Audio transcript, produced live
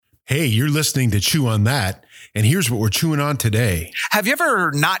Hey, you're listening to Chew on That, and here's what we're chewing on today. Have you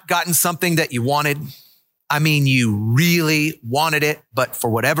ever not gotten something that you wanted? I mean, you really wanted it, but for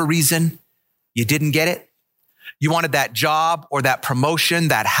whatever reason, you didn't get it? You wanted that job or that promotion,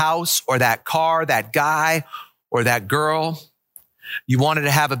 that house or that car, that guy or that girl. You wanted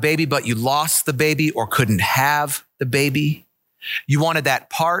to have a baby, but you lost the baby or couldn't have the baby. You wanted that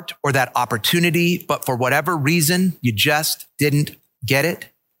part or that opportunity, but for whatever reason, you just didn't get it.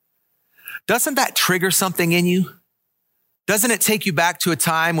 Doesn't that trigger something in you? Doesn't it take you back to a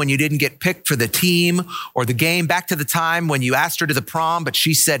time when you didn't get picked for the team or the game, back to the time when you asked her to the prom, but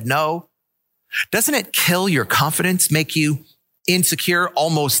she said no? Doesn't it kill your confidence, make you insecure,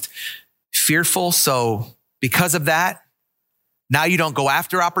 almost fearful? So because of that, now you don't go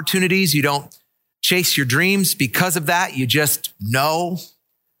after opportunities. You don't chase your dreams. Because of that, you just know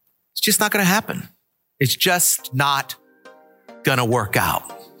it's just not going to happen. It's just not going to work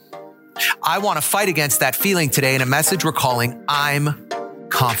out. I want to fight against that feeling today in a message we're calling I'm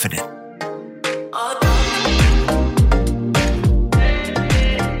Confident.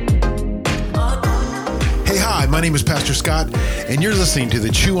 Hey, hi, my name is Pastor Scott, and you're listening to the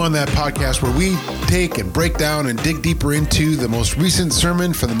Chew on That podcast, where we take and break down and dig deeper into the most recent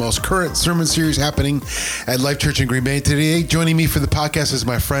sermon from the most current sermon series happening at Life Church in Green Bay. Today, joining me for the podcast is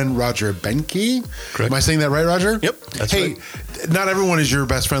my friend Roger Benke. Correct. Am I saying that right, Roger? Yep, that's right. Not everyone is your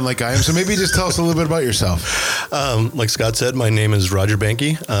best friend like I am, so maybe just tell us a little bit about yourself. Like Scott said, my name is Roger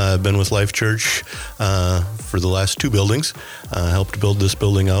Benke. I've been with Life Church for the last two buildings. Helped build this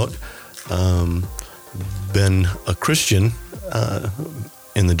building out. Been a Christian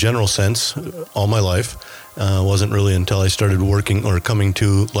in the general sense all my life. Wasn't really until I started working or coming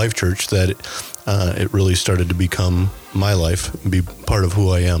to Life Church that it really started to become my life, be part of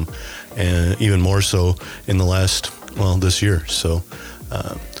who I am, and even more so in the last, this year. So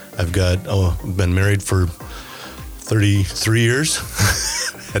I've been married for 33 years.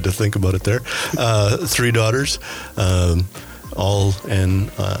 Had to think about it there. 3 daughters, all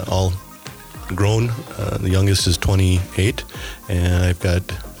grown. The youngest is 28, and I've got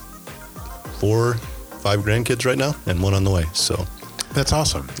 4-5 grandkids right now, and 1 on the way. So That's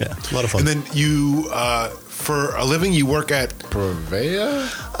awesome. Yeah, a lot of fun. And then you, for a living, you work at Prevea?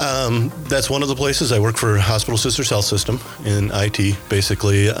 That's one of the places. I work for Hospital Sisters Health System in IT,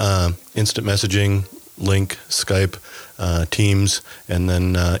 basically instant messaging, Link, Skype, Teams, and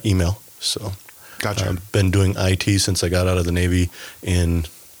then email. So Gotcha. I've been doing IT since I got out of the Navy in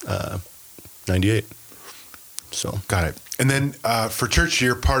 98. So Got it. And then for church,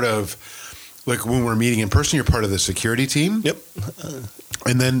 you're part of, like when we're meeting in person, you're part of the security team. Yep.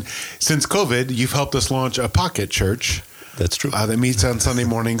 And then since COVID, you've helped us launch a pocket church. That's true. That meets on Sunday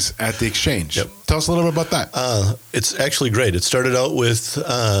mornings at the Exchange. Yep. Tell us a little bit about that. It's actually great. It started out with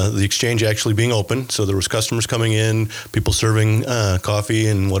the Exchange actually being open. So there was customers coming in, people serving coffee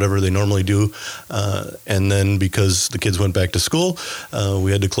and whatever they normally do. And then because the kids went back to school,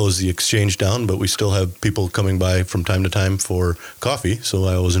 we had to close the Exchange down, but we still have people coming by from time to time for coffee. So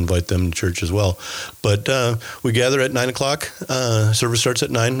I always invite them to church as well. But we gather at 9 o'clock. Service starts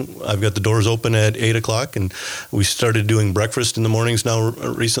at 9. I've got the doors open at 8 o'clock. And we started doing breakfast in the mornings now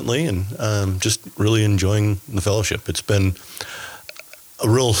recently, and just really enjoying the fellowship. It's been a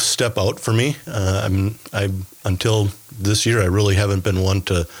real step out for me. Until this year, I really haven't been one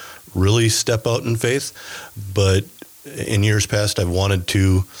to really step out in faith, but in years past, I've wanted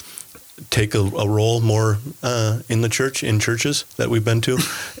to take a role more in the church, in churches that we've been to,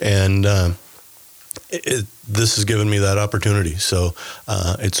 and this has given me that opportunity. So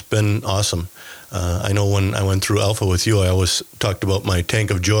it's been awesome. I know when I went through Alpha with you, I always talked about my tank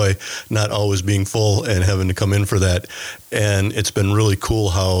of joy not always being full and having to come in for that. And it's been really cool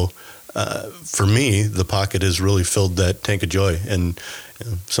how, for me, the pocket has really filled that tank of joy. And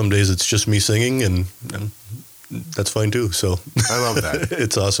some days it's just me singing, and that's fine too. So I love that.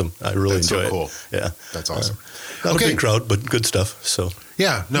 It's awesome. I really enjoy it. Cool. Yeah. That's awesome. Not a big crowd, but good stuff. So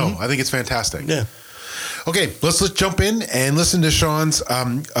yeah, no, I think it's fantastic. Yeah. Okay, let's jump in and listen to Sean's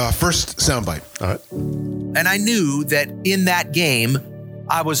first soundbite. All right. And I knew that in that game,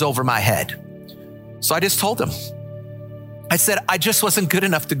 I was over my head. So I just told him. I said, I just wasn't good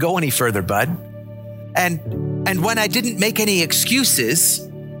enough to go any further, bud. And when I didn't make any excuses,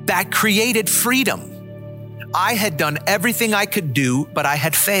 that created freedom. I had done everything I could do, but I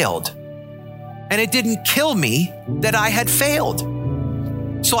had failed. And it didn't kill me that I had failed.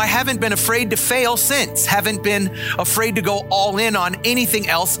 So I haven't been afraid to fail since, haven't been afraid to go all in on anything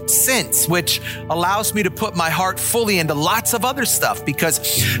else since, which allows me to put my heart fully into lots of other stuff, because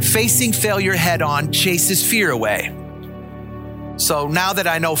facing failure head on chases fear away. So now that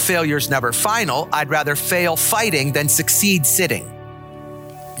I know failure's never final, I'd rather fail fighting than succeed sitting.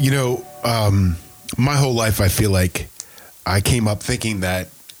 You know, my whole life, I feel like I came up thinking that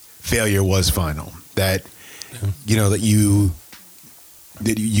failure was final, that, you know, that you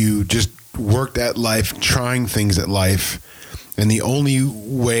just worked at life, trying things at life. And the only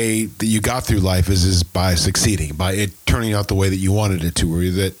way that you got through life is by succeeding, by it turning out the way that you wanted it to, or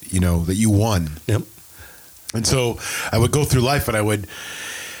that, you know, that you won. Yep. And so I would go through life and I would,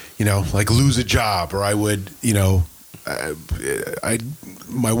 you know, like lose a job, or I would, you know,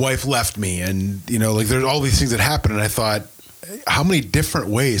 my wife left me, and, you know, like there's all these things that happen. And I thought, how many different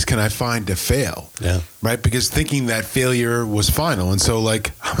ways can I find to fail? Yeah. Right. Because thinking that failure was final. And so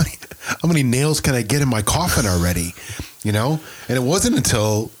like, how many nails can I get in my coffin already? You know? And it wasn't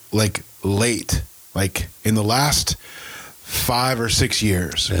until like late, like in the last 5 or 6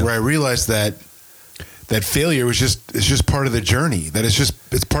 years, where I realized that failure was just part of the journey, that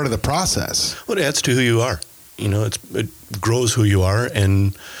it's part of the process. Well, it adds to who you are. You know, it grows who you are,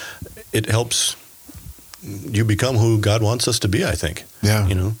 and it helps you become who God wants us to be, I think. Yeah.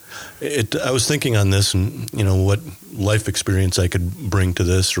 You know, I was thinking on this, and, you know, what life experience I could bring to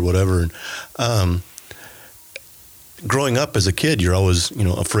this or whatever. And, growing up as a kid, you're always, you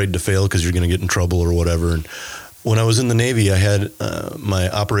know, afraid to fail because you're going to get in trouble or whatever. And when I was in the Navy, I had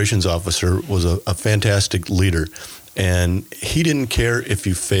my operations officer was a fantastic leader, and he didn't care if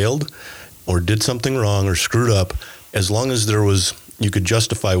you failed or did something wrong or screwed up, as long as you could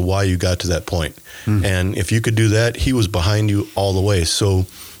justify why you got to that point. And if you could do that, he was behind you all the way. So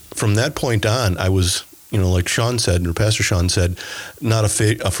from that point on, I was, you know, like Sean said, or Pastor Sean said, not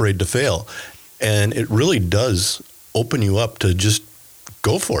afraid to fail. And it really does open you up to just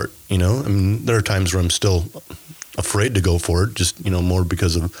go for it. You know, I mean, there are times where I'm still afraid to go for it, just, you know, more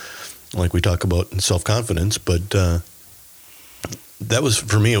because of, like we talk about, self-confidence. But that was,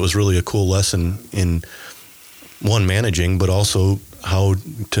 for me, it was really a cool lesson in, one, managing, but also how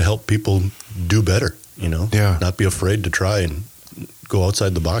to help people do better, you know, not be afraid to try and go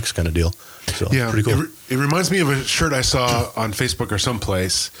outside the box kind of deal. So pretty cool. It reminds me of a shirt I saw on Facebook or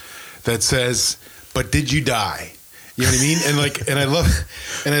someplace that says, "But did you die?" You know what I mean? And like, and I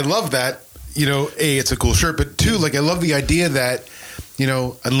love that, you know, A, it's a cool shirt, but 2, like, I love the idea that, you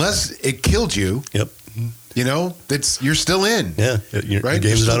know, unless it killed you, you know, you're still in. Yeah. Right? The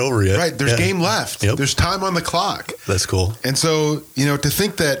game's not over yet. Right. There's game left. Yep. There's time on the clock. That's cool. And so, you know, to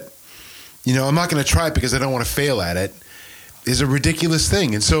think that, you know, I'm not going to try it because I don't want to fail at it is a ridiculous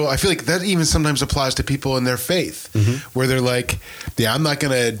thing. And so I feel like that even sometimes applies to people in their faith, where they're like, yeah, I'm not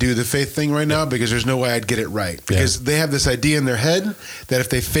going to do the faith thing right now because there's no way I'd get it right. Because they have this idea in their head that if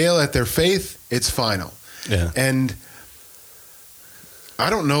they fail at their faith, it's final. Yeah. And I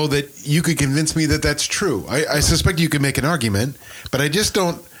don't know that you could convince me that that's true. I suspect you could make an argument, but I just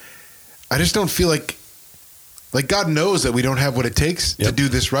don't feel like God knows that we don't have what it takes to do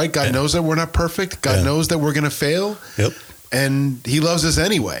this right. God knows that we're not perfect. God knows that we're going to fail. Yep. And he loves us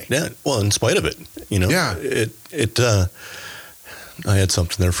anyway. Yeah. Well, in spite of it, you know, I had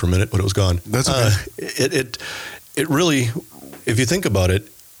something there for a minute, but it was gone. That's okay. It really, if you think about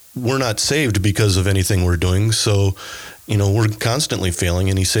it, we're not saved because of anything we're doing. So, you know, we're constantly failing,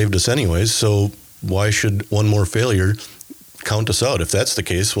 and he saved us anyways. So why should one more failure count us out? If that's the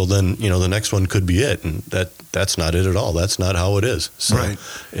case, well, then, you know, the next one could be it. And that's not it at all. That's not how it is. So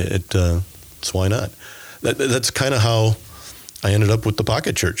it's why not? That's kind of how I ended up with the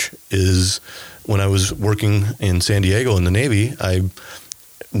Pocket Church. Is when I was working in San Diego in the Navy,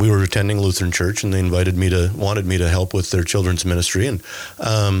 we were attending Lutheran Church, and they wanted me to help with their children's ministry. And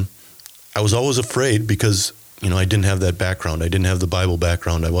I was always afraid because, you know, I didn't have that background. I didn't have the Bible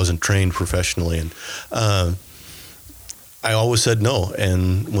background. I wasn't trained professionally. And I always said no.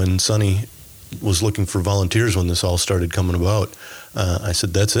 And when Sonny was looking for volunteers when this all started coming about, I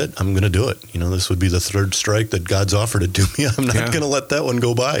said, that's it. I'm going to do it. You know, this would be the third strike that God's offered it to me. I'm not going to let that one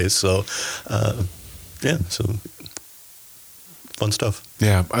go by. So, so fun stuff.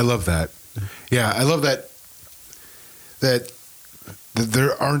 Yeah, I love that. Yeah, I love that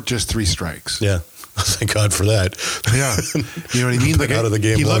there aren't just 3 strikes. Yeah. Thank God for that. Yeah. You know what I mean? Like, out of the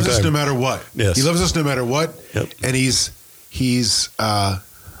game. He loves us no matter what. Yes. He loves us no matter what. Yep. And he's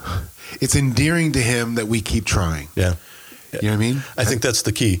it's endearing to him that we keep trying. Yeah. You know what I mean? I think that's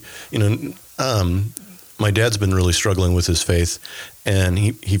the key. You know, my dad's been really struggling with his faith, and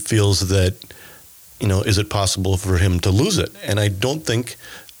he feels that, you know, is it possible for him to lose it? And I don't think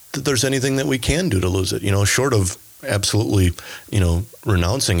that there's anything that we can do to lose it, you know, short of absolutely, you know,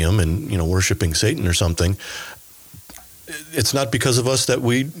 renouncing him and, you know, worshiping Satan or something. it's not because of us that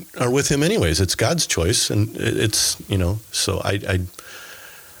we are with him anyways. It's God's choice. And it's, so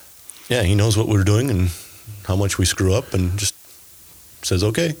he knows what we're doing and how much we screw up and just says,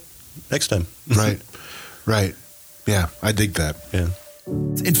 okay, next time. Right. Yeah, I dig that. Yeah.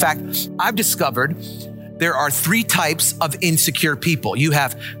 In fact, I've discovered there are 3 types of insecure people. You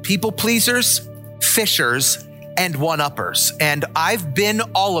have people pleasers, fishers, and one-uppers. And I've been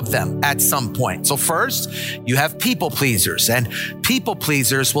all of them at some point. So first, you have people pleasers, and people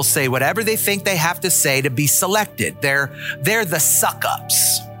pleasers will say whatever they think they have to say to be selected. They're the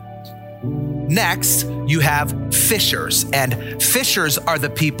suck-ups. Next, you have fishers, and fishers are the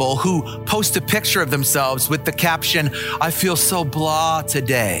people who post a picture of themselves with the caption, "I feel so blah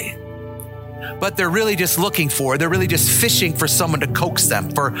today." But they're really just fishing for someone to coax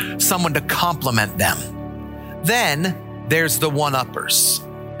them, for someone to compliment them. Then there's the one-uppers.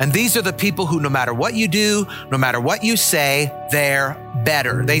 And these are the people who, no matter what you do, no matter what you say, they're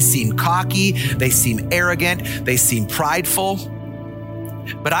better. They seem cocky, they seem arrogant, they seem prideful.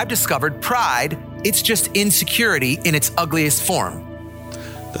 But I've discovered pride, it's just insecurity in its ugliest form.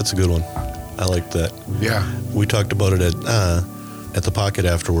 That's a good one. I like that. Yeah. We talked about it at the Pocket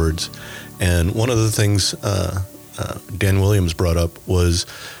afterwards. And one of the things Dan Williams brought up was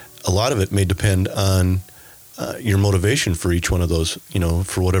a lot of it may depend on your motivation for each one of those,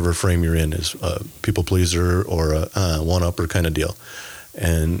 for whatever frame you're in, is a people pleaser or a one-upper kind of deal.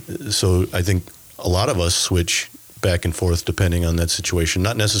 And so I think a lot of us switch back and forth depending on that situation,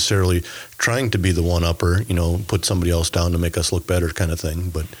 not necessarily trying to be the one-upper, put somebody else down to make us look better kind of thing.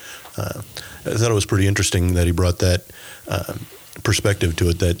 But I thought it was pretty interesting that he brought that perspective to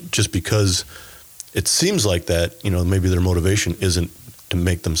it, that just because it seems like that, maybe their motivation isn't to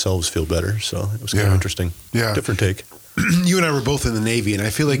make themselves feel better. So it was kind of interesting. Yeah. Different take. You and I were both in the Navy, and I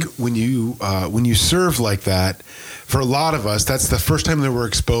feel like when you serve like that, for a lot of us, that's the first time that we're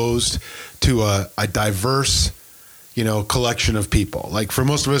exposed to a diverse, collection of people. Like for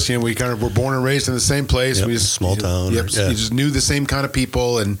most of us, we kind of were born and raised in the same place. Yep, we just small town. You just knew the same kind of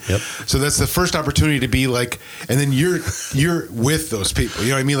people, and so that's the first opportunity to be like. And then you're with those people. You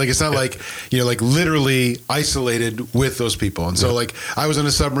know what I mean? Like it's not like like literally isolated with those people. And so like I was on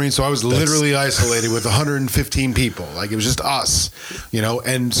a submarine, so I was literally isolated with 115 people. Like it was just us,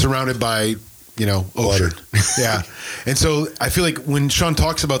 and surrounded by ocean. Yeah. And so I feel like when Sean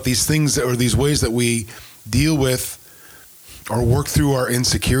talks about these things or these ways that we deal with or work through our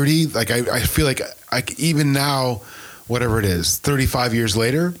insecurity, like I feel like even now, whatever it is, 35 years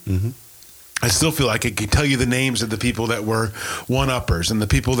later, I still feel like I could tell you the names of the people that were one-uppers and the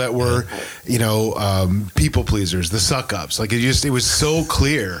people that were, people pleasers, the suck-ups. Like it was so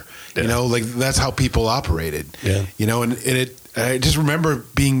clear, like that's how people operated, and I just remember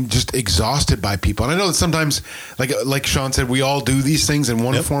being just exhausted by people. And I know that sometimes, like Sean said, we all do these things in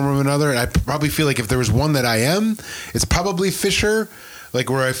one form or another. And I probably feel like if there was one that I am, it's probably Fisher, like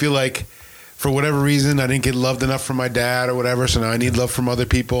where I feel like for whatever reason, I didn't get loved enough from my dad or whatever. So now I need love from other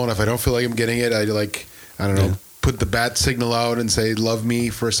people. And if I don't feel like I'm getting it, I don't know, put the bat signal out and say, love me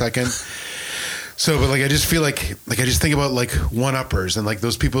for a second. So, but I just feel like I just think about one-uppers and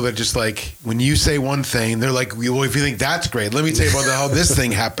those people that just when you say one thing, they're like, well, if you think that's great, let me tell you about how this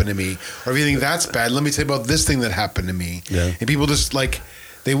thing happened to me. Or if you think that's bad, let me tell you about this thing that happened to me. Yeah. And people just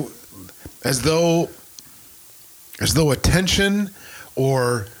they, as though attention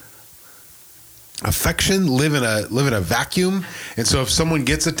or affection live in a vacuum. And so if someone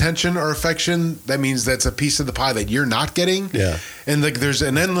gets attention or affection, that means that's a piece of the pie that you're not getting. Yeah. And there's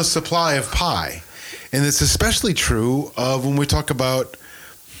an endless supply of pie. And it's especially true of when we talk about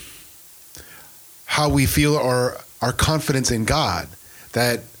how we feel our confidence in God,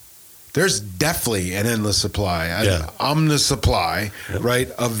 that there's definitely an endless supply, an omnibus supply, right,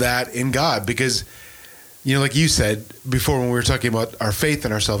 of that in God. Because, like you said before when we were talking about our faith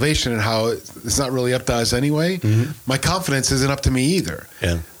and our salvation and how it's not really up to us anyway, my confidence isn't up to me either.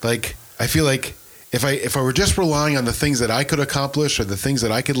 Yeah. I feel like if I were just relying on the things that I could accomplish or the things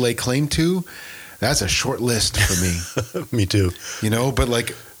that I could lay claim to, that's a short list for me. Me too.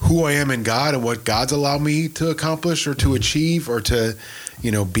 But who I am in God and what God's allowed me to accomplish or to achieve or to,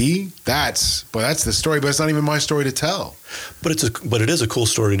 be, that's the story, but it's not even my story to tell. But it is a cool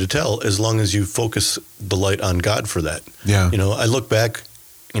story to tell as long as you focus the light on God for that. Yeah. I look back,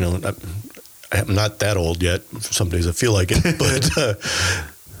 I'm not that old yet. Some days I feel like it, but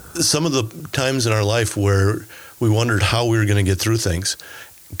some of the times in our life where we wondered how we were going to get through things,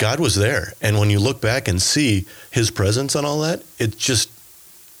 God was there. And when you look back and see his presence on all that, it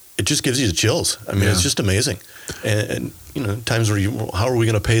it just gives you the chills. I mean, it's just amazing. And times where how are we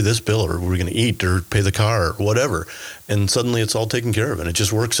going to pay this bill, or are we going to eat or pay the car or whatever? And suddenly it's all taken care of and it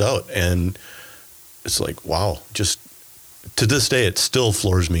just works out. And it's like, wow, just to this day, it still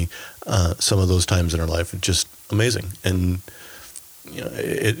floors me. Some of those times in our life, it's just amazing. And,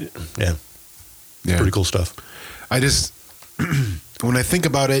 pretty cool stuff. I just, when I think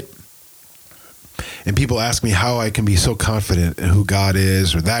about it, and people ask me how I can be so confident in who God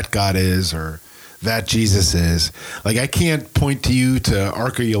is, or that God is, or that Jesus is, like, I can't point to you to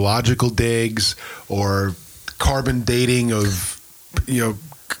archaeological digs or carbon dating of,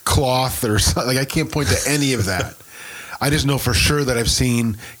 cloth or something. Like, I can't point to any of that. I just know for sure that I've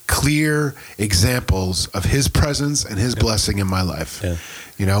seen clear examples of his presence and his blessing in my life,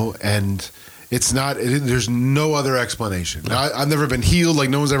 and it's not, there's no other explanation. Now, I've never been healed. Like,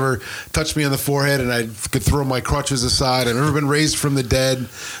 no one's ever touched me on the forehead and I could throw my crutches aside. I've never been raised from the dead,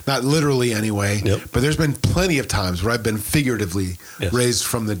 not literally anyway, but there's been plenty of times where I've been figuratively raised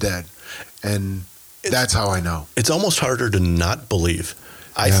from the dead. And that's how I know. It's almost harder to not believe,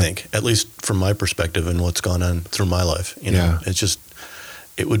 I think, at least from my perspective and what's gone on through my life. It's just,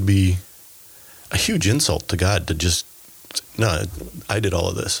 it would be a huge insult to God to just, no, I did all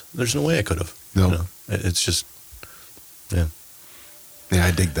of this. There's no way I could have. No. It's just, Yeah,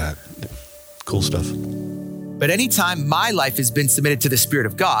 I dig that. Cool stuff. But anytime my life has been submitted to the Spirit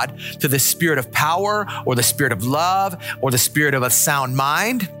of God, to the Spirit of power, or the Spirit of love, or the Spirit of a sound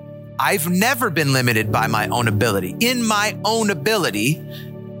mind, I've never been limited by my own ability. In my own ability,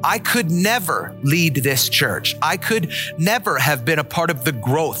 I could never lead this church. I could never have been a part of the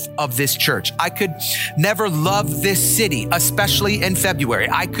growth of this church. I could never love this city, especially in February.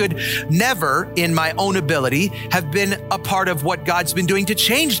 I could never, in my own ability, have been a part of what God's been doing to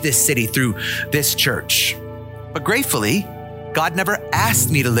change this city through this church. But gratefully, God never asked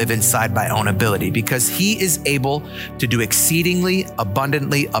me to live inside my own ability, because he is able to do exceedingly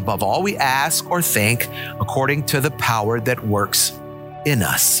abundantly above all we ask or think, according to the power that works in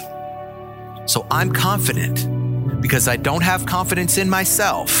us. So I'm confident because I don't have confidence in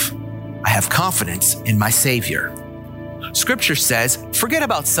myself. I have confidence in my Savior. Scripture says, forget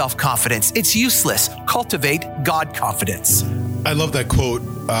about self-confidence. It's useless. Cultivate God confidence. I love that quote.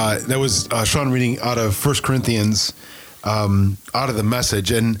 That was Sean reading out of 1 Corinthians, out of the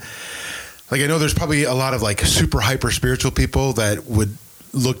Message. And like, I know there's probably a lot of like super hyper spiritual people that would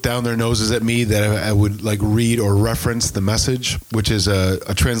look down their noses at me that I would like read or reference the Message, which is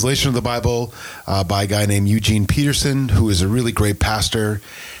a translation of the Bible by a guy named Eugene Peterson, who is a really great pastor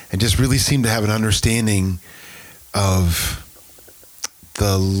and just really seemed to have an understanding of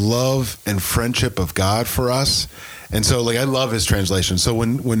the love and friendship of God for us. And so like, I love his translation. So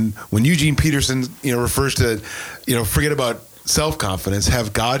when Eugene Peterson, refers to, forget about self-confidence,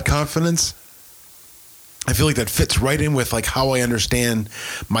 have God confidence, I feel like that fits right in with like how I understand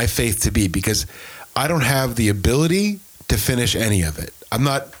my faith to be, because I don't have the ability to finish any of it. I'm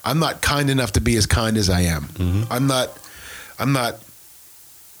not kind enough to be as kind as I am. Mm-hmm. I'm not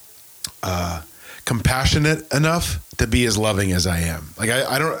compassionate enough to be as loving as I am. Like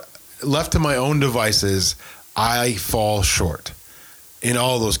I don't, left to my own devices, I fall short in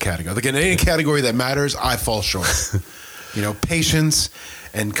all those categories. Like in any category that matters, I fall short. Patience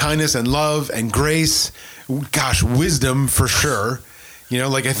and kindness and love and grace, wisdom for sure.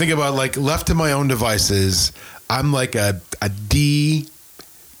 Like I think about like left to my own devices, I'm like a D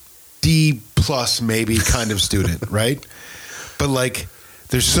plus maybe kind of student, right? But like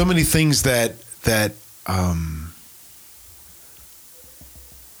there's so many things that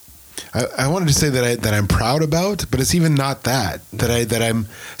I wanted to say that I'm proud about, but it's even not that I'm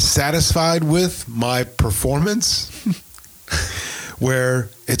satisfied with my performance, where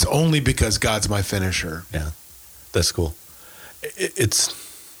it's only because God's my finisher. Yeah, that's cool. It's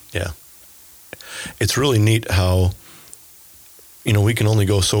really neat how, we can only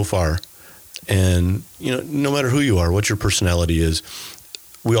go so far, and, no matter who you are, what your personality is,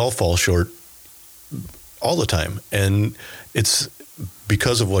 we all fall short all the time. And it's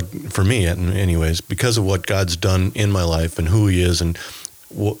because of what, for me anyways, because of what God's done in my life and who he is, and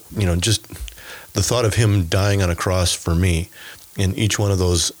just the thought of him dying on a cross for me, and each one of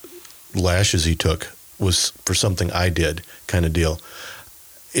those lashes he took was for something I did, kind of deal.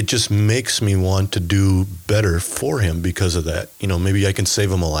 It just makes me want to do better for him because of that. Maybe I can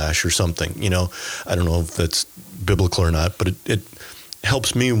save him a lash or something. I don't know if that's biblical or not, but it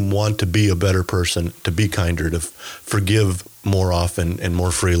helps me want to be a better person, to be kinder, to forgive more often and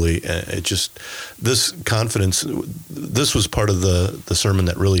more freely. It just, this confidence, this was part of the sermon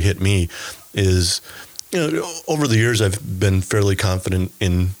that really hit me is, over the years I've been fairly confident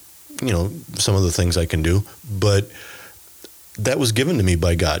in some of the things I can do, but that was given to me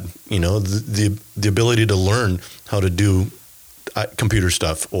by God. The ability to learn how to do computer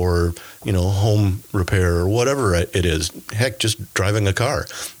stuff or, home repair or whatever it is. Heck, just driving a car,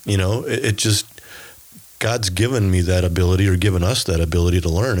 it just, God's given me that ability or given us that ability to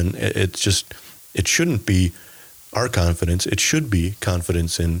learn. And it shouldn't be our confidence. It should be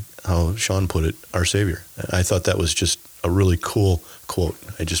confidence in how Sean put it, our Savior. I thought that was just a really cool quote.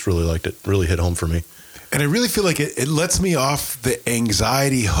 I just really liked it. Really hit home for me. And I really feel like it lets me off the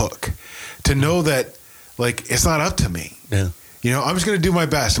anxiety hook to know that, like, it's not up to me. Yeah. I'm just going to do my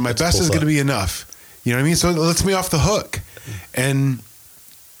best, and my best is going to be enough. You know what I mean? So it lets me off the hook. And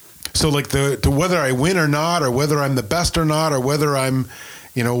so, like, the whether I win or not, or whether I'm the best or not, or whether I'm,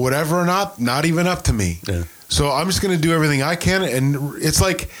 whatever or not even up to me. Yeah. So I'm just going to do everything I can. And it's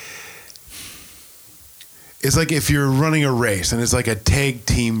like if you're running a race and it's like a tag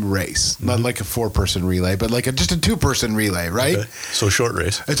team race, not like a 4-person relay, but like just a 2-person relay, right? Okay. So short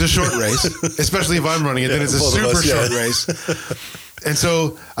race. It's a short race, especially if I'm running it, then it's a super short race. And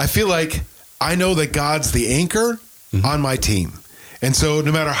so I feel like I know that God's the anchor on my team. And so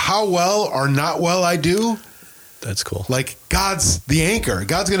no matter how well or not well I do, that's cool. Like, God's the anchor.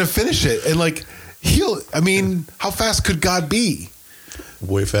 God's going to finish it. And like, how fast could God be?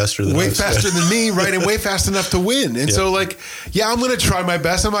 Way faster than me, right? And way fast enough to win. And so, like, I'm going to try my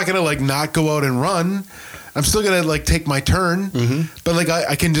best. I'm not going to, like, not go out and run. I'm still going to, like, take my turn. But, like,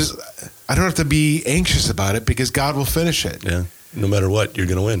 I don't have to be anxious about it because God will finish it. Yeah. No matter what, you're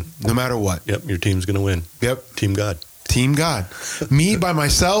going to win. No matter what. Yep. Your team's going to win. Yep. Team God. Me by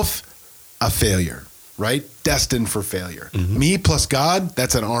myself, a failure. Right? Destined for failure. Me plus God,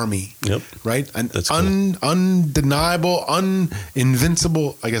 that's an army. Yep. Right? That's cool. Undeniable,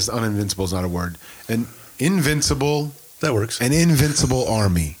 invincible. I guess uninvincible is not a word. An invincible. That works. An invincible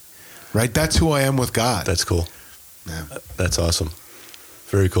army. Right? That's who I am with God. That's cool. Yeah. That's awesome.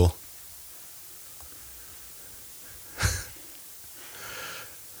 Very cool.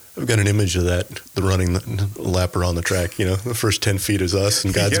 I've got an image of that, the running lap around the track. The first 10 feet is us,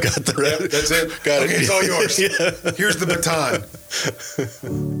 and God's got the rest. That's it. Got it. It's all yours. Here's the baton.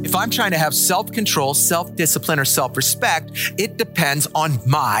 If I'm trying to have self-control, self-discipline, or self-respect, it depends on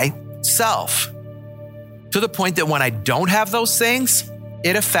myself. To the point that when I don't have those things,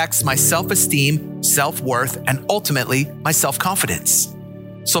 it affects my self-esteem, self-worth, and ultimately my self-confidence.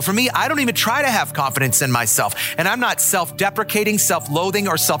 So for me, I don't even try to have confidence in myself. And I'm not self-deprecating, self-loathing,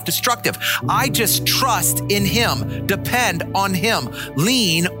 or self-destructive. I just trust in Him, depend on Him,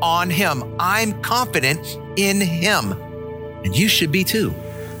 lean on Him. I'm confident in Him. And you should be too.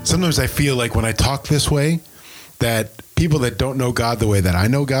 Sometimes I feel like when I talk this way, that people that don't know God the way that I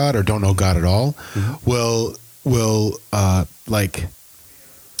know God or don't know God at all will like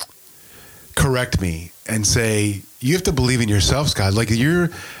correct me and say, you have to believe in yourself, Scott. Like,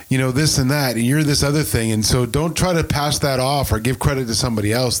 you're, this and that, and you're this other thing. And so don't try to pass that off or give credit to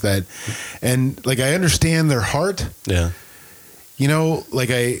somebody else and like, I understand their heart. Yeah.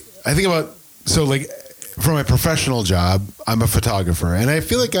 Like I think about, so like for my professional job, I'm a photographer and I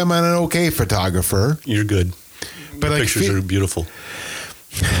feel like I'm an okay photographer. You're good. But the pictures are beautiful.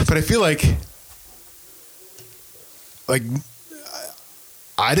 But I feel like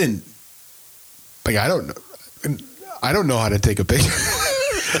I don't know how to take a picture.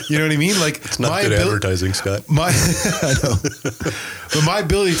 You know what I mean? Like, it's not good advertising, Scott. I know. But my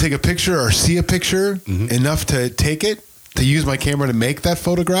ability to take a picture or see a picture enough to take it, to use my camera to make that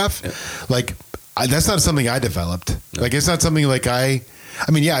photograph, that's not something I developed. No. Like, it's not something like I've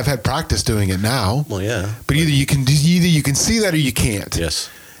had practice doing it now. Well, yeah. But either you can see that or you can't. Yes.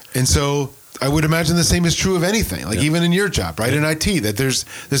 And so I would imagine the same is true of anything, like even in your job, right? In IT, that there's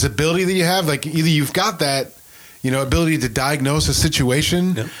this ability that you have, like either you've got that, ability to diagnose a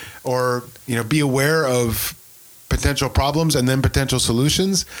situation or, be aware of potential problems and then potential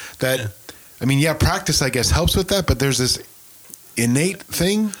solutions that, practice, I guess, helps with that, but there's this innate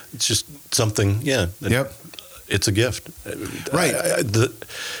thing. It's just something, it's a gift. Right.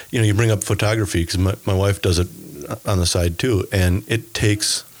 You bring up photography because my wife does it on the side too, and it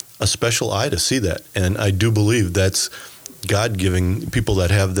takes a special eye to see that. And I do believe that's God giving people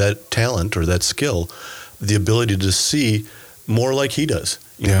that have that talent or that skill the ability to see more like He does.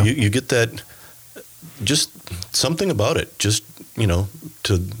 You get that, just something about it. Just, to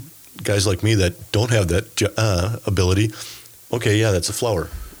guys like me that don't have that ability, okay, yeah, that's a flower.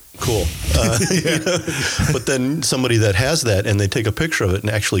 Cool. But then somebody that has that and they take a picture of it and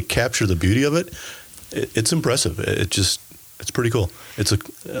actually capture the beauty of it, it's impressive. It's pretty cool.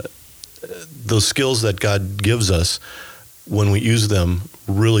 Those skills that God gives us when we use them,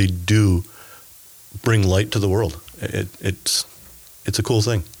 really do bring light to the world. It's a cool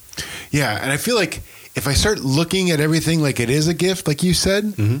thing. Yeah, and I feel like if I start looking at everything like it is a gift, like you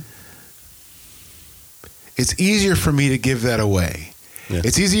said, it's easier for me to give that away. Yeah.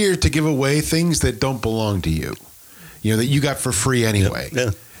 It's easier to give away things that don't belong to you, that you got for free anyway.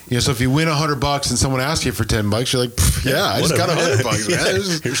 Yeah. So if you win $100 and someone asks you for $10, you're like, I just got $100.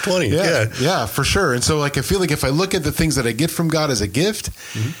 Man. Here's 20. Yeah, for sure. And so like, I feel like if I look at the things that I get from God as a gift,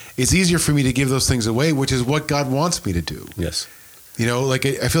 it's easier for me to give those things away, which is what God wants me to do. Yes. Like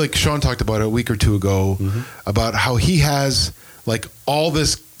I feel like Sean talked about it a week or two ago about how he has like all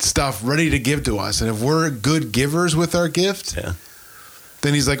this stuff ready to give to us. And if we're good givers with our gift,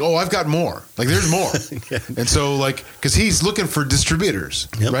 then he's like, oh, I've got more. Like there's more. And so like, cause he's looking for distributors,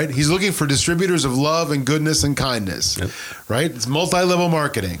 right? He's looking for distributors of love and goodness and kindness, right? It's multi-level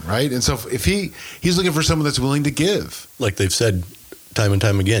marketing, right? And so if he's looking for someone that's willing to give. Like they've said time and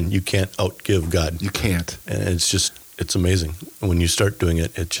time again, you can't outgive God. You can't. And it's amazing. When you start doing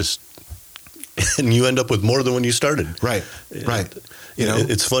it, and you end up with more than when you started. Right.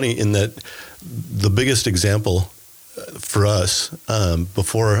 It's funny in that the biggest example for us,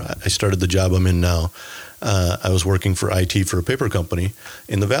 before I started the job I'm in now, I was working for IT for a paper company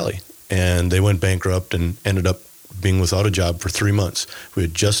in the Valley, and they went bankrupt and ended up being without a job for 3 months. We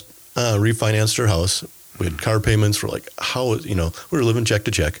had just refinanced our house. We had car payments for we were living check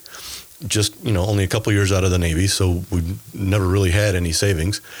to check, just, only a couple years out of the Navy. So we never really had any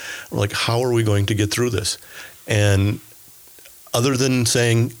savings. We're like, how are we going to get through this? And other than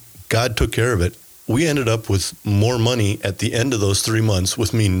saying God took care of it, we ended up with more money at the end of those 3 months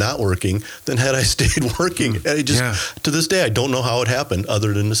with me not working than had I stayed working. And to this day, I don't know how it happened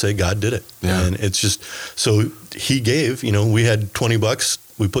other than to say God did it. Yeah. And it's just, so he gave, we had $20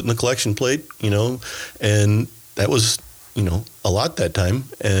 we put in the collection plate, and that was, a lot that time.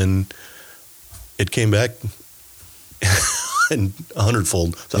 And it came back and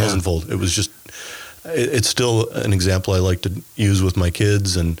 100-fold, 1,000-fold. It was just, it's still an example I like to use with my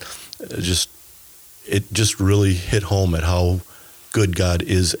kids, and it just really hit home at how good God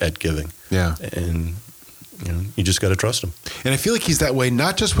is at giving. Yeah. And, you just got to trust him. And I feel like he's that way,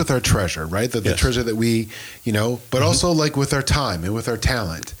 not just with our treasure, right? The treasure that we, but also like with our time and with our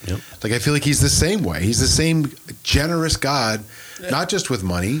talent. Yep. Like, I feel like he's the same way. He's the same generous God, not just with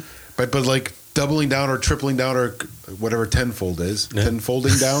money, but like doubling down or tripling down or whatever tenfold is,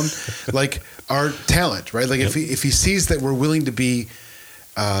 tenfolding down, like our talent, right? Like if he sees that we're willing to be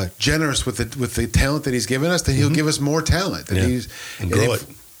generous with the talent that he's given us, then he'll give us more talent. And grow it.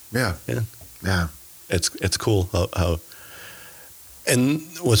 Yeah. It's cool how, and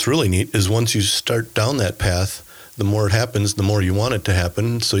what's really neat is once you start down that path, the more it happens, the more you want it to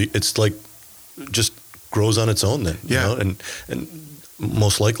happen. So it's like just grows on its own then. And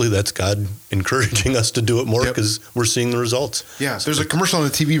most likely that's God encouraging us to do it more because we're seeing the results. Yeah. So there's a commercial on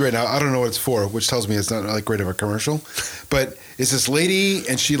the TV right now. I don't know what it's for, which tells me it's not like great of a commercial, but it's this lady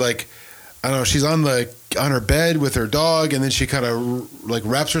and she she's on her bed with her dog, and then she kind of like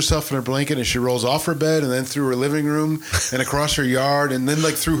wraps herself in her blanket and she rolls off her bed and then through her living room and across her yard and then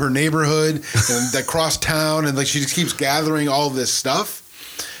like through her neighborhood and across town, and like she just keeps gathering all this stuff.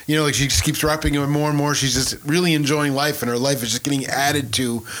 Like she just keeps wrapping it more and more. She's just really enjoying life, and her life is just getting added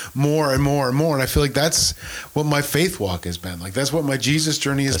to more and more and more. And I feel like that's what my faith walk has been. Like that's what my Jesus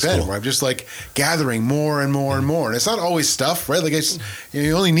journey has been, where I'm just like gathering more and more and more. And it's not always stuff, right? Like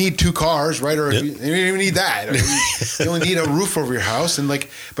you only need 2 cars, right? Or you don't even need that. You only need a roof over your house. And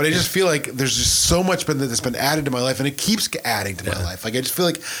but I just feel like there's just so much that's been added to my life, and it keeps adding to my life. Like I just feel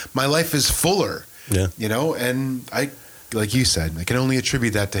like my life is fuller, and like you said, I can only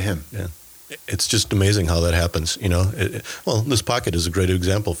attribute that to him. Yeah. It's just amazing how that happens. This pocket is a great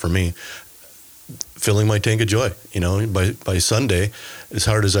example for me. Filling my tank of joy, by Sunday, as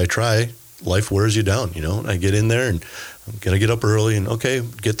hard as I try, life wears you down, I get in there and I'm going to get up early and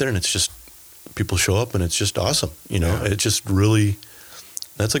get there. And it's just, people show up and it's just awesome. It's just really,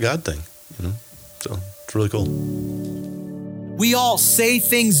 that's a God thing, so it's really cool. We all say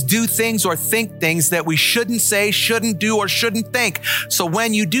things, do things, or think things that we shouldn't say, shouldn't do, or shouldn't think. So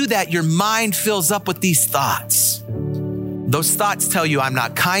when you do that, your mind fills up with these thoughts. Those thoughts tell you I'm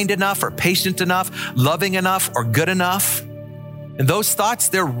not kind enough or patient enough, loving enough or good enough. And those thoughts,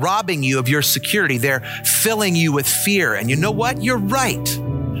 they're robbing you of your security. They're filling you with fear. And you know what? You're right.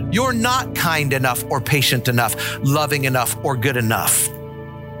 You're not kind enough or patient enough, loving enough or good enough.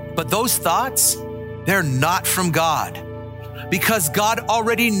 But those thoughts, they're not from God. because God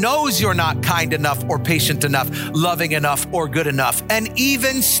already knows you're not kind enough or patient enough, loving enough or good enough. And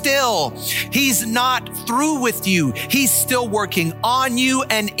even still, he's not through with you. He's still working on you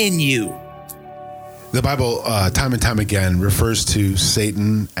and in you. The Bible, time and time again, refers to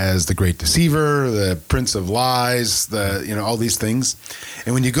Satan as the great deceiver, the prince of lies, all these things.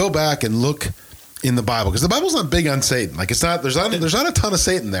 And when you go back and look in the Bible, because the Bible's not big on Satan. Like there's not a ton of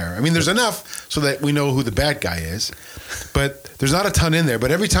Satan there. I mean, there's enough so that we know who the bad guy is, but there's not a ton in there.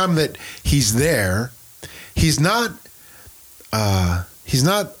 But every time that he's there, he's not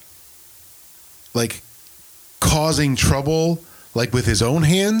like causing trouble like with his own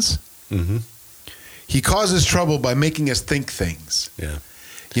hands. Mm-hmm. He causes trouble by making us think things. Yeah.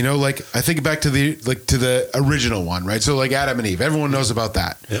 Like I think back to the original one, right? So like Adam and Eve, everyone knows about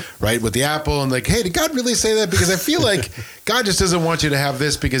that, yep. Right? With the apple and like, hey, did God really say that? Because I feel like God just doesn't want you to have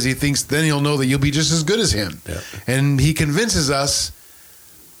this because he thinks then he'll know that you'll be just as good as him. Yep. And he convinces us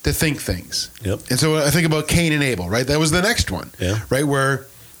to think things. Yep. And so I think about Cain and Abel, right? That was the next one, yeah. Right? Where,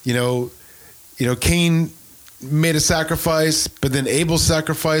 Cain made a sacrifice, but then Abel's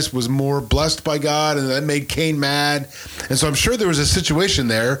sacrifice was more blessed by God, and that made Cain mad. And so I'm sure there was a situation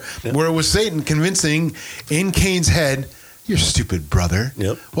there where it was Satan convincing in Cain's head, "You're stupid, brother.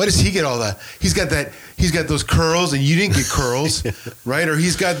 Yep. Why does he get all that? He's got those curls, and you didn't get curls, right? Or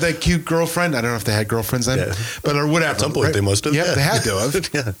he's got that cute girlfriend. I don't know if they had girlfriends then, but or whatever. At some point, right? They must have. Yeah, they had to have.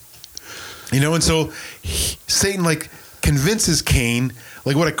 Yeah. And so Satan convinces Cain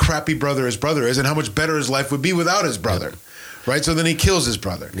what a crappy brother his brother is and how much better his life would be without his brother. Yep. Right? So then he kills his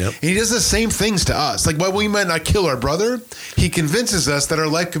brother. Yep. And he does the same things to us. Like while we might not kill our brother, he convinces us that our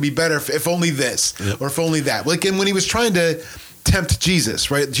life could be better if only this or if only that. And when he was trying to tempt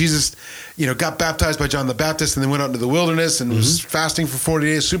Jesus, right? Jesus, got baptized by John the Baptist and then went out into the wilderness and was fasting for 40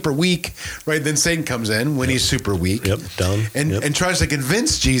 days, super weak, right? Then Satan comes in when he's super weak and tries to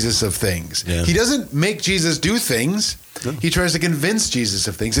convince Jesus of things. Yeah. He doesn't make Jesus do things. No. He tries to convince Jesus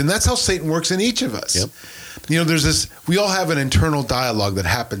of things. And that's how Satan works in each of us. Yep. We all have an internal dialogue that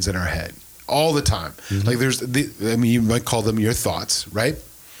happens in our head all the time. Mm-hmm. You might call them your thoughts, right?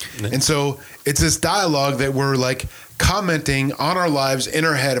 Mm-hmm. And so it's this dialogue that we're commenting on our lives in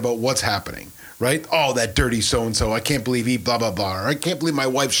our head about what's happening, right? Oh, that dirty so-and-so. I can't believe he blah, blah, blah. Or I can't believe my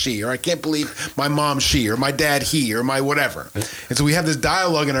wife, she. Or I can't believe my mom, she. Or my dad, he. Or my whatever. Yep. And so we have this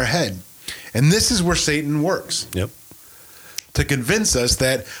dialogue in our head. And this is where Satan works. Yep. To convince us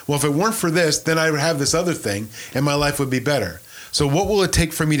that, well, if it weren't for this, then I would have this other thing and my life would be better. So what will it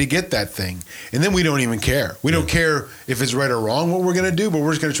take for me to get that thing? And then we don't even care. We don't care if it's right or wrong what we're going to do, but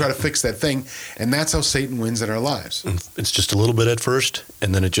we're just going to try to fix that thing. And that's how Satan wins in our lives. It's just a little bit at first,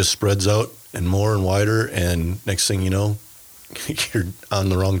 and then it just spreads out and more and wider. And next thing you know, you're on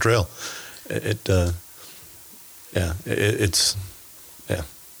the wrong trail. And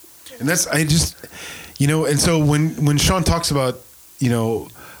that's, and so when Sean talks about,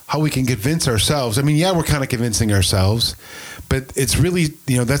 how we can convince ourselves, we're kind of convincing ourselves, but it's really,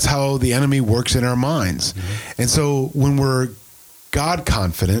 that's how the enemy works in our minds. Mm-hmm. And so when we're God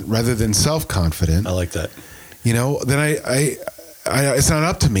confident rather than self-confident, I like that. Then I it's not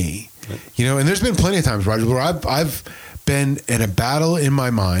up to me, and there's been plenty of times, Roger, where I've been in a battle in my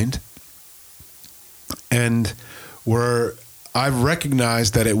mind and where I've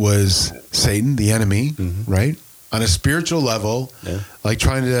recognized that it was Satan, the enemy, right? On a spiritual level,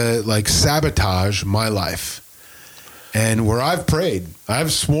 trying to sabotage my life. And where I've prayed,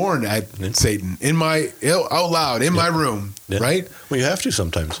 I've sworn at Satan out loud in my room, right? Well, you have to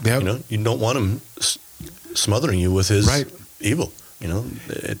sometimes. Yep. You don't want him smothering you with his evil.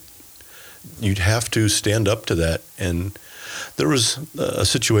 You'd have to stand up to that. And there was a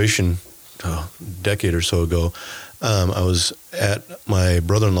situation a decade or so ago. I was at my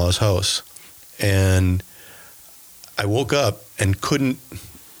brother-in-law's house, and I woke up and couldn't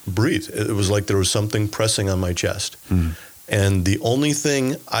breathe. It was like there was something pressing on my chest. Mm. And the only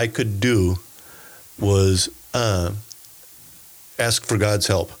thing I could do was ask for God's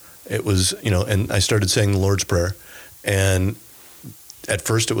help. It was, and I started saying the Lord's Prayer. And at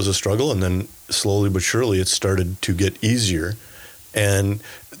first it was a struggle, and then slowly but surely it started to get easier. And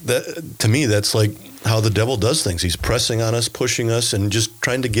that, to me, that's like how the devil does things. He's pressing on us, pushing us, and just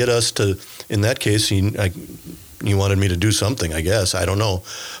trying to get us to, in that case, he wanted me to do something, I guess. I don't know.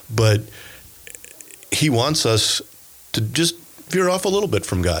 But he wants us to just veer off a little bit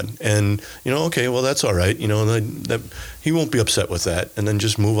from God. And, okay, well, that's all right. That he won't be upset with that. And then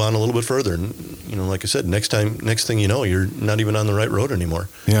just move on a little bit further. And, like I said, next thing you know, you're not even on the right road anymore.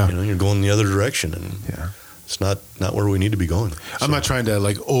 Yeah. You're going the other direction. And it's not where we need to be going. So. I'm not trying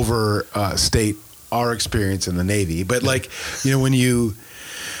to overstate our experience in the Navy, but like,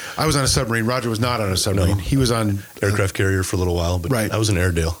 I was on a submarine. Roger was not on a submarine. No. He was on aircraft carrier for a little while, but right. I was in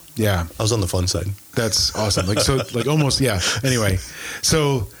Airedale. Yeah. I was on the fun side. That's awesome. Almost, yeah. Anyway,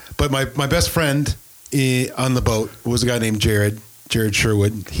 but my best friend on the boat was a guy named Jared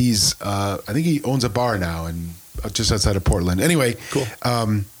Sherwood. He's, I think he owns a bar now and just outside of Portland. Anyway. Cool.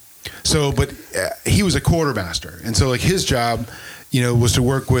 But he was a quartermaster. And so like his job, was to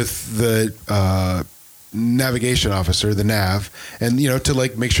work with the, navigation officer, the nav, and to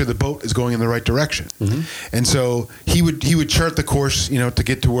like make sure the boat is going in the right direction. Mm-hmm. And so he would chart the course, to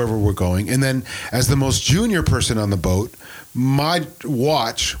get to wherever we're going. And then as the most junior person on the boat, my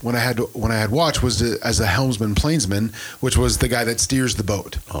watch when I had watch was as a helmsman plainsman, which was the guy that steers the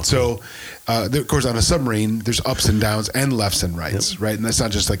boat. Okay. So of course on a submarine there's ups and downs and lefts and rights, right? And that's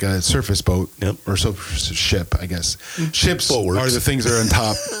not just like a surface boat or surface ship, I guess. Ships are the things that are on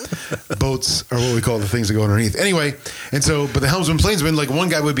top. Boats are what we call the things that go underneath. Anyway, and so but the helmsman plainsman, like one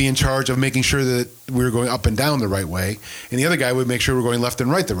guy would be in charge of making sure that we were going up and down the right way, and the other guy would make sure we're going left and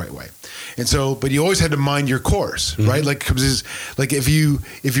right the right way. And so, but you always had to mind your course, mm-hmm. right? Like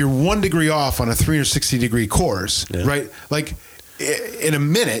if you're 1 degree off on a 360 degree course, right? Like in a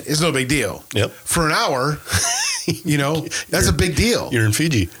minute, it's no big deal. Yep. For an hour, that's a big deal. You're in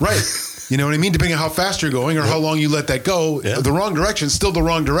Fiji, right? You know what I mean? Depending on how fast you're going or how long you let that go, the wrong direction is still the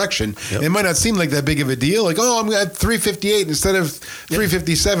wrong direction. Yep. It might not seem like that big of a deal. Like, I'm at 358 instead of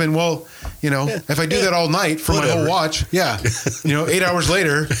 357. Well, if I do that all night for my whole watch, 8 hours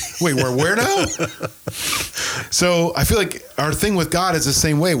later, wait, we're where now? So I feel like our thing with God is the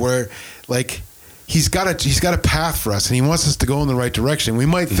same way, where like he's got a path for us and he wants us to go in the right direction. We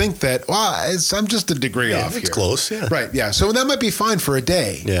might think that, I'm just a degree off it's here. Close. Yeah. Right. Yeah. So that might be fine for a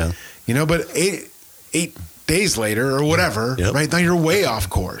day. Yeah. But eight days later or whatever, right now you're way off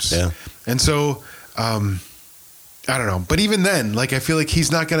course. Yeah. And so, I don't know, but even then, like, I feel like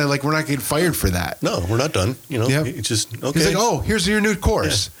he's not going to, like, we're not getting fired for that. No, we're not done. It's just, okay. He's like, here's your new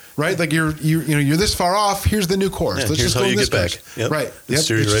course, right? Like you're this far off. Here's the new course. Yeah, Let's here's just how go you this get course. back. Yep. Right.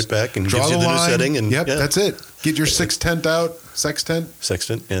 Steer you right back and gives you the new setting. And that's it. Get your sextant out. Sextant.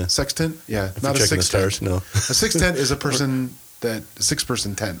 Yeah. Sextant. Yeah. If not you're a checking the sextant. stars. No. A sextant is a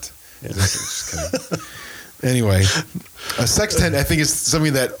six-person tent. Yeah. Anyway, a sextant, I think, is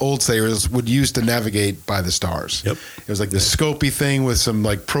something that old sailors would use to navigate by the stars. Yep. It was like the Scopy thing with some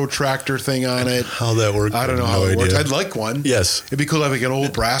like protractor thing on it. How that worked? I don't know how it works. I'd like one. Yes. It'd be cool to have like an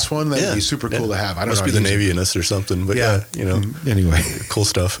old brass one. That'd be super cool to have. I don't know. Must be the Navy in us or something. But Anyway. Cool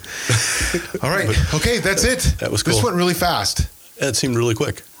stuff. All right. Okay. That's it. That was cool. This went really fast. It seemed really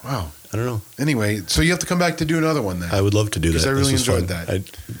quick. Wow. I don't know. Anyway, so you have to come back to do another one then. I would love to do that. Because I really enjoyed that. I'd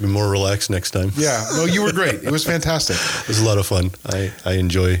be more relaxed next time. Yeah. No, you were great. It was fantastic. It was a lot of fun. I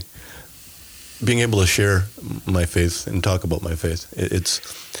enjoy being able to share my faith and talk about my faith. It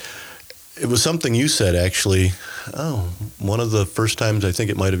was something you said, actually. One of the first times, I think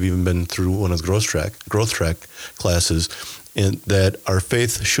it might have even been through one of the growth track classes, in that our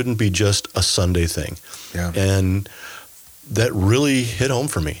faith shouldn't be just a Sunday thing. Yeah. And that really hit home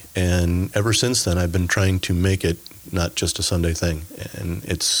for me. And ever since then, I've been trying to make it not just a Sunday thing. And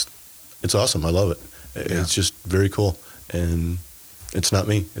it's awesome. I love it. Yeah. It's just very cool. And it's not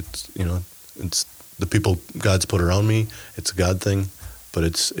me. It's the people God's put around me. It's a God thing, but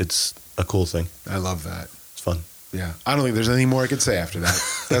it's a cool thing. I love that. It's fun. Yeah. I don't think there's anything more I could say after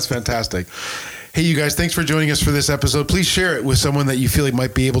that. That's fantastic. Hey, you guys, thanks for joining us for this episode. Please share it with someone that you feel like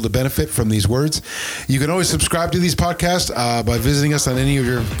might be able to benefit from these words. You can always subscribe to these podcasts by visiting us on any of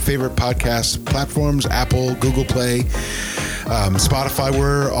your favorite podcast platforms, Apple, Google Play, Spotify.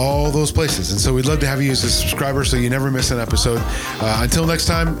 We're all those places. And so we'd love to have you as a subscriber so you never miss an episode. Until next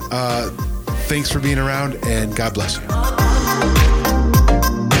time, thanks for being around, and God bless you.